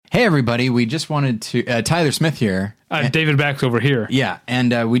Hey, everybody. We just wanted to... Tyler Smith here. David Bax over here. Yeah,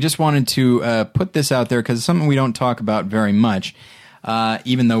 and we just wanted to put this out there because it's something we don't talk about very much,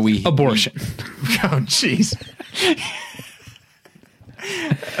 even though we... Abortion. Oh, jeez.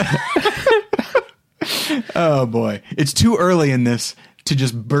 Oh, boy. It's too early in this to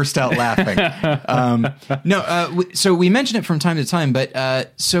just burst out laughing. So we mention it from time to time,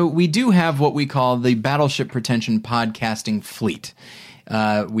 but so we do have what we call the Battleship Pretension Podcasting Fleet.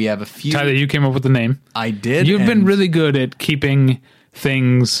 We have a few... Tyler, you came up with the name. I did. You've been really good at keeping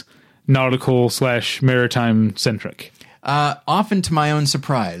things nautical/maritime centric. Often to my own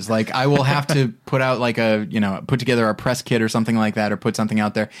surprise. Like, I will have to put out put together a press kit or something like that, or put something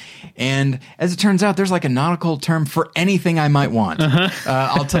out there. And as it turns out, there's like a nautical term for anything I might want.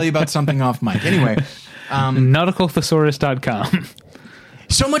 I'll tell you about something off mic. Anyway. Nauticalthesaurus.com.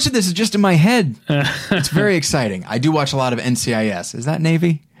 So much of this is just in my head. It's very exciting. I do watch a lot of NCIS. Is that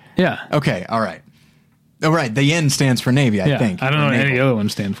Navy? Yeah. Okay. All right. Oh, right. The N stands for Navy, I think. I don't know what any other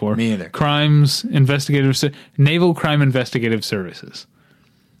ones stand for. Me either. Naval Crime Investigative Services.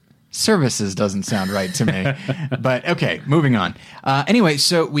 Services doesn't sound right to me. But, okay, moving on. Anyway,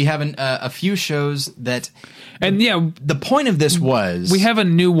 so we have a few shows that... And, yeah... The point of this was... We have a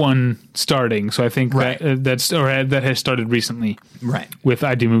new one starting, so I think right. that has started recently. Right. With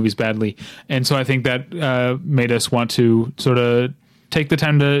I Do Movies Badly. And so I think that made us want to sort of take the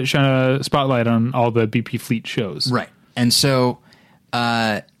time to shine a spotlight on all the BP Fleet shows. Right. And so...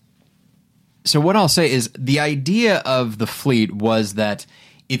 So what I'll say is the idea of the Fleet was that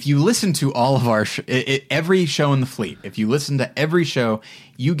if you listen to all of our every show in the Fleet, if you listen to every show,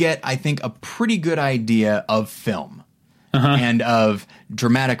 you get, I think, a pretty good idea of film and of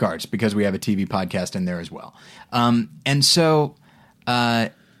dramatic arts, because we have a TV podcast in there as well. And so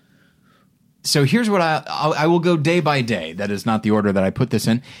here's what I will go day by day. That is not the order that I put this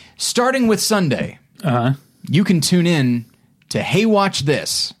in. Starting with Sunday, you can tune in to Hey Watch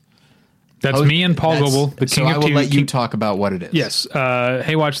This. That's me and Paul Goebel, the King of TV. So I will let you talk about what it is. Yes.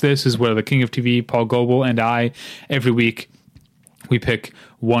 Hey Watch This is where the King of TV, Paul Goebel, and I, every week, we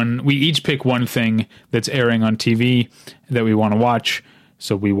each pick one thing that's airing on TV that we want to watch.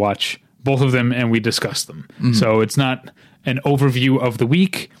 So we watch both of them and we discuss them. Mm-hmm. So it's not an overview of the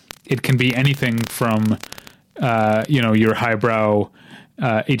week. It can be anything from, your highbrow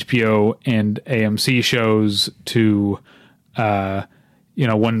HBO and AMC shows to...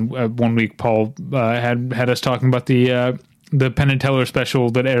 one week Paul had us talking about the Penn and Teller special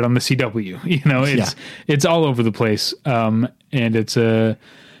that aired on the CW. It's all over the place, and it's a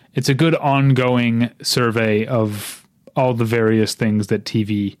good ongoing survey of all the various things that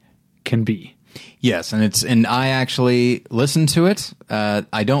TV can be. Yes, and I actually listen to it.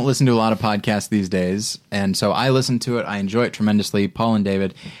 I don't listen to a lot of podcasts these days, and so I listen to it. I enjoy it tremendously. Paul and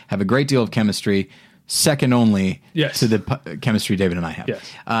David have a great deal of chemistry. Second only to the chemistry David and I have. Yes.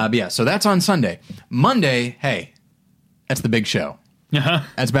 But yeah, so that's on Sunday. Monday, hey, that's the big show.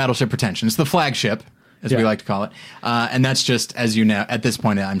 That's Battleship Pretension. It's the flagship, as we like to call it. And that's just, as you know, at this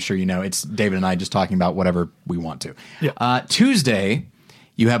point, I'm sure you know, it's David and I just talking about whatever we want to. Yeah. Tuesday,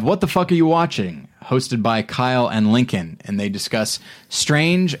 you have What the Fuck Are You Watching? Hosted by Kyle and Lincoln. And they discuss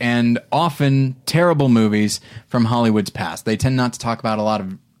strange and often terrible movies from Hollywood's past. They tend not to talk about a lot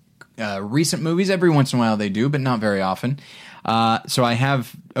of recent movies. Every once in a while they do, but not very often.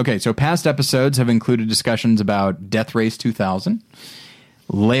 So past episodes have included discussions about Death Race 2000,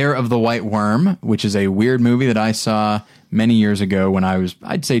 Lair of the White Worm, which is a weird movie that I saw many years ago when I was,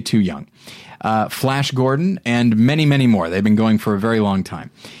 I'd say, too young, Flash Gordon, and many, many more. They've been going for a very long time.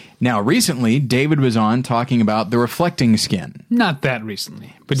 Now, recently, David was on talking about The Reflecting Skin. Not that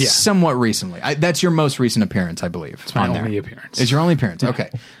recently, but yeah. Somewhat recently. That's your most recent appearance, I believe. It's my only appearance. It's your only appearance.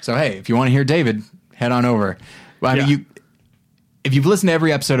 Okay. So, hey, if you want to hear David, head on over. Well, I mean, if you've listened to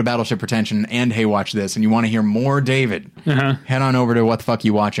every episode of Battleship Pretension and Hey Watch This, and you want to hear more David, head on over to What the Fuck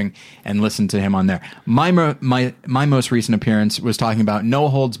You Watching and listen to him on there. My most recent appearance was talking about No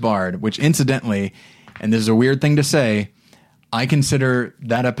Holds Barred, which incidentally, and this is a weird thing to say, I consider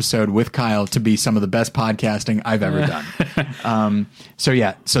that episode with Kyle to be some of the best podcasting I've ever done.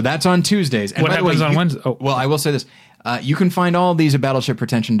 So that's on Tuesdays. And what happens on Wednesday? Oh. Well, I will say this. You can find all of these at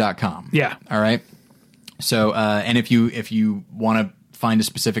battleshippretension.com. Yeah. All right. So, and if you want to find a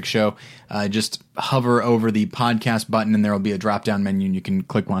specific show, just hover over the podcast button and there will be a drop-down menu and you can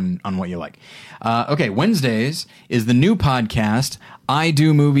click on what you like. Okay, Wednesdays is the new podcast, I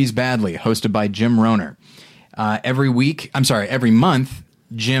Do Movies Badly, hosted by Jim Rohner. Every month,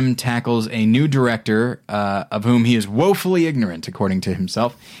 Jim tackles a new director of whom he is woefully ignorant, according to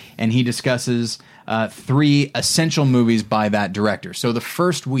himself, and he discusses 3 essential movies by that director. So the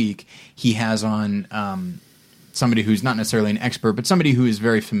first week he has on somebody who's not necessarily an expert, but somebody who is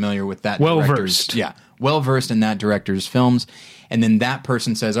very familiar with that well-versed. Well-versed in that director's films. And then that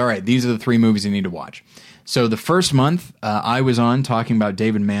person says, all right, these are the 3 movies you need to watch. So the first month I was on talking about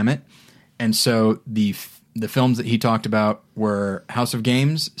David Mamet. And so the films that he talked about were House of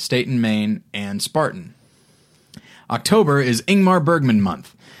Games, State and Maine, and Spartan. October is Ingmar Bergman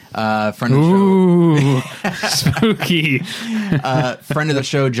month. Friend of the show. Spooky. Friend of the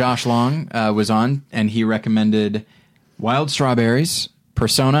show, Josh Long, was on, and he recommended Wild Strawberries,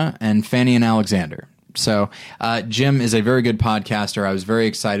 Persona, and Fanny and Alexander. So Jim is a very good podcaster. I was very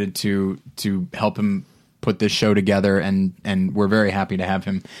excited to help him put this show together, and we're very happy to have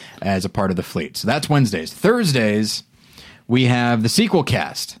him as a part of the fleet. So that's Wednesdays. Thursdays, we have the sequel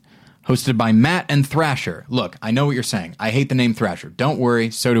cast, hosted by Matt and Thrasher. Look, I know what you're saying. I hate the name Thrasher. Don't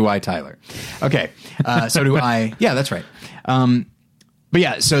worry. So do I, Tyler. Okay. So do I. Yeah, that's right. But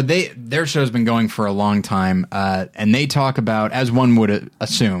yeah, so their show's been going for a long time, and they talk about, as one would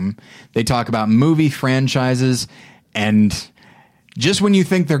assume, they talk about movie franchises, and just when you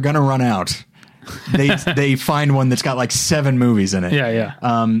think they're going to run out, they find one that's got like 7 movies in it. Yeah.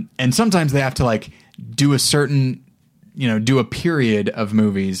 And sometimes they have to like do a certain, do a period of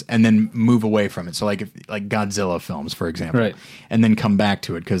movies and then move away from it. So like Godzilla films, for example, right, and then come back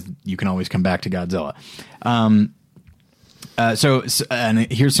to it because you can always come back to Godzilla. So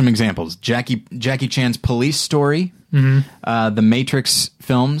and here's some examples: Jackie Chan's Police Story, the Matrix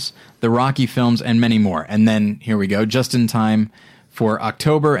films, the Rocky films, and many more. And then here we go, just in time for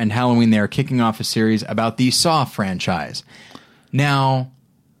October and Halloween, they are kicking off a series about the Saw franchise. Now,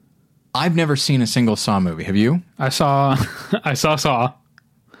 I've never seen a single Saw movie. Have you? I saw Saw.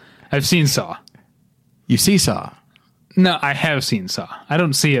 I've seen Saw. You see Saw? No, I have seen Saw. I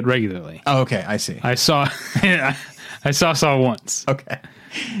don't see it regularly. Oh, okay, I see. I saw Saw once. Okay.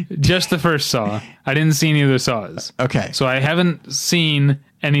 Just the first Saw. I didn't see any of the Saws. Okay. So I haven't seen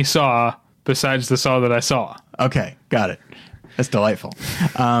any Saw besides the Saw that I saw. Okay, got it. That's delightful.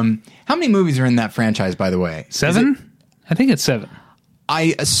 How many movies are in that franchise, by the way? 7? I think it's 7.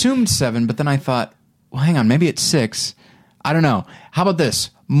 I assumed 7, but then I thought, well, hang on, maybe it's 6. I don't know. How about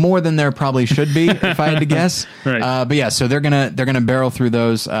this? More than there probably should be, if I had to guess. Right. But yeah, so they're gonna barrel through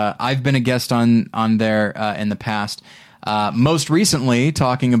those. I've been a guest on there in the past. Most recently,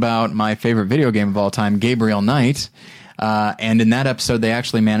 talking about my favorite video game of all time, Gabriel Knight. And in that episode, they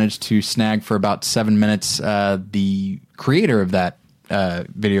actually managed to snag for about 7 minutes the creator of that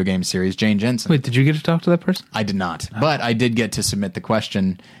video game series, Jane Jensen. Wait, did you get to talk to that person? I did not, but I did get to submit the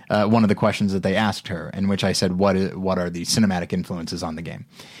question, one of the questions that they asked her, in which I said, what are the cinematic influences on the game?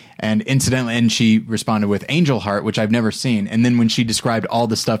 And incidentally, and she responded with Angel Heart, which I've never seen. And then when she described all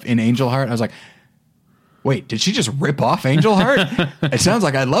the stuff in Angel Heart, I was like, wait, did she just rip off Angel Heart? It sounds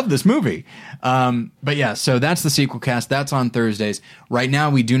like I love this movie. But yeah, so that's the sequel cast. That's on Thursdays. Right now,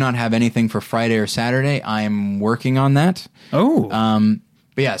 we do not have anything for Friday or Saturday. I'm working on that. Oh.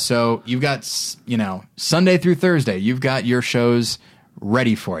 But yeah, so you've got, Sunday through Thursday, you've got your shows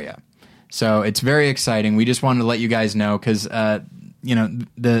ready for you. So it's very exciting. We just wanted to let you guys know because,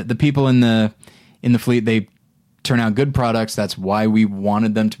 the people in the fleet, they turn out good products. That's why we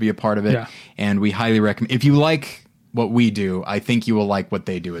wanted them to be a part of it. Yeah. And we highly recommend, if you like what we do, I think you will like what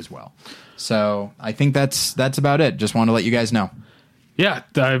they do as well. So I think that's about it. Just want to let you guys know. Yeah,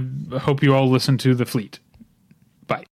 I hope you all listen to The Fleet.